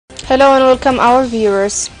Hello and welcome our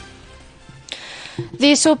viewers.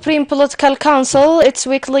 The Supreme Political Council, its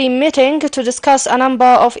weekly meeting to discuss a number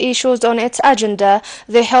of issues on its agenda.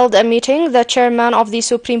 They held a meeting. The chairman of the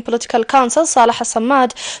Supreme Political Council, Salah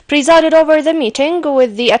Samad, presided over the meeting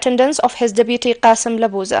with the attendance of his deputy Qasim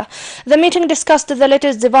Labouza. The meeting discussed the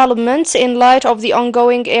latest developments in light of the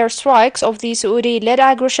ongoing air strikes of the Saudi-led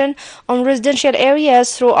aggression on residential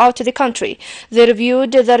areas throughout the country. They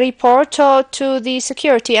reviewed the report to the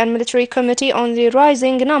Security and Military Committee on the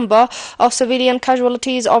rising number of civilian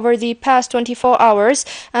casualties over the past 24 hours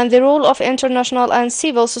and the role of international and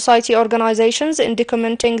civil society organizations in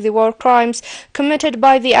documenting the war crimes committed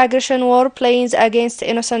by the aggression warplanes against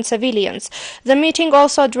innocent civilians. The meeting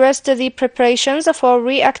also addressed the preparations for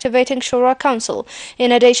reactivating Shura Council.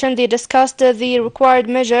 In addition, they discussed the required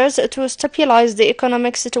measures to stabilize the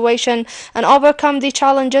economic situation and overcome the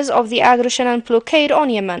challenges of the aggression and blockade on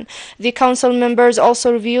Yemen. The council members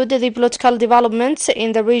also reviewed the political developments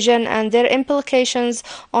in the region and their implications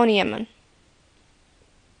on Yemen.